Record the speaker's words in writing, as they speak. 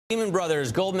Lehman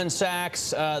Brothers, Goldman Sachs.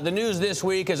 The news this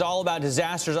week is all about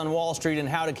disasters on Wall Street and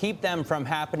how to keep them from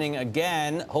happening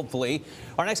again, hopefully.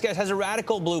 Our next guest has a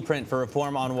radical blueprint for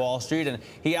reform on Wall Street, and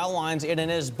he outlines it in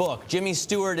his book, Jimmy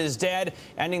Stewart Is Dead,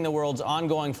 Ending the World's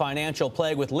Ongoing Financial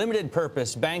Plague with Limited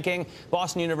Purpose Banking.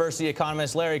 Boston University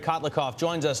economist Laurence Kotlikoff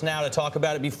joins us now to talk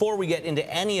about it. Before we get into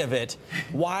any of it,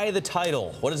 why the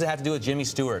title? What does it have to do with Jimmy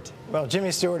Stewart? Well,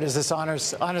 Jimmy Stewart is this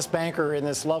honest banker in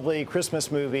this lovely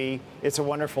Christmas movie, It's a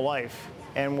Wonderful Life.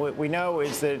 And what we know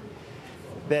is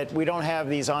that we don't have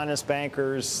these honest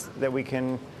bankers that we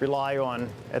can rely on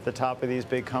at the top of these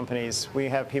big companies. We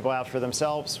have people out for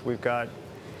themselves. We've got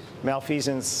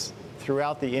malfeasance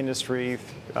throughout the industry,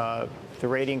 the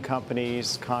rating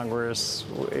companies, Congress.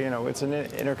 You know, it's an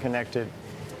interconnected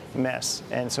mess.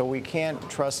 And so we can't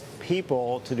trust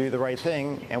people to do the right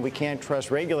thing, and we can't trust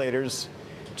regulators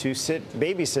to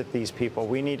babysit these people.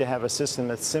 We need to have a system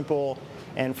that's simple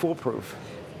and foolproof.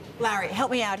 Larry, help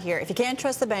me out here. If you can't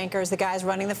trust the bankers, the guys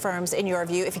running the firms, in your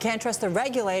view, if you can't trust the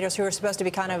regulators who are supposed to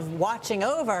be kind of watching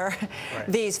over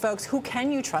these folks, who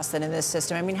can you trust then in this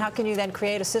system? I mean, how can you then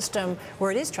create a system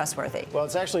where it is trustworthy? Well,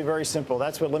 it's actually very simple.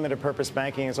 That's what limited purpose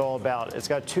banking is all about. It's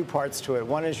got two parts to it.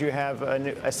 One is you have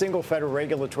a single federal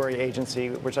regulatory agency,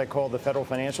 which I call the Federal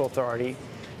Financial Authority,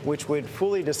 which would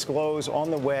fully disclose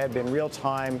on the web in real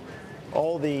time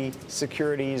all the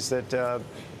securities that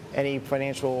any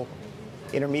financial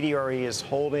intermediary is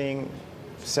holding,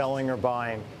 selling, or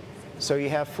buying. So you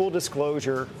have full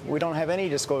disclosure. We don't have any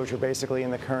disclosure basically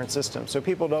in the current system, so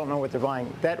people don't know what they're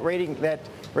buying. That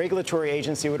regulatory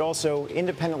agency would also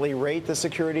independently rate the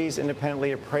securities,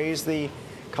 independently appraise the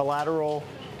collateral,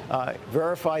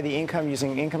 verify the income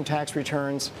using income tax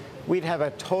returns. We'd have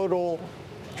a total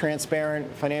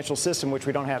transparent financial system, which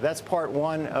we don't have. That's part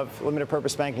one of limited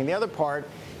purpose banking. The other part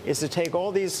is to take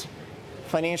all these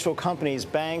financial companies,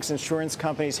 banks, insurance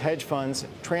companies, hedge funds,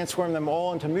 transform them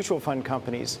all into mutual fund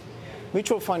companies.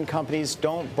 Mutual fund companies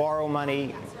don't borrow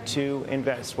money to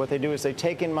invest. What they do is they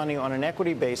take in money on an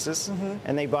equity basis,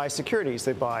 and they buy securities.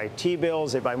 They buy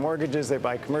T-bills, they buy mortgages, they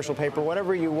buy commercial paper,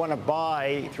 whatever you want to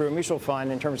buy through a mutual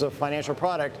fund in terms of financial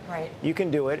product, you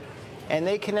can do it. And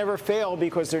they can never fail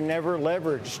because they're never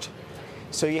leveraged.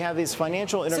 So you have these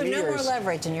financial intermediaries. So no more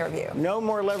leverage in your view? No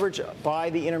more leverage by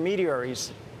the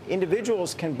intermediaries.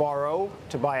 Individuals can borrow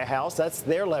to buy a house. That's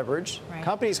their leverage.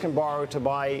 Companies can borrow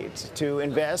to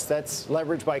invest. That's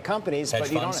leverage by companies. Hedge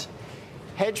funds?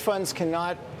 Hedge funds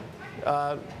cannot.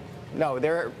 No,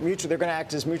 they're going to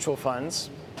act as mutual funds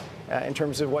in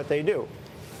terms of what they do.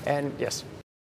 And yes.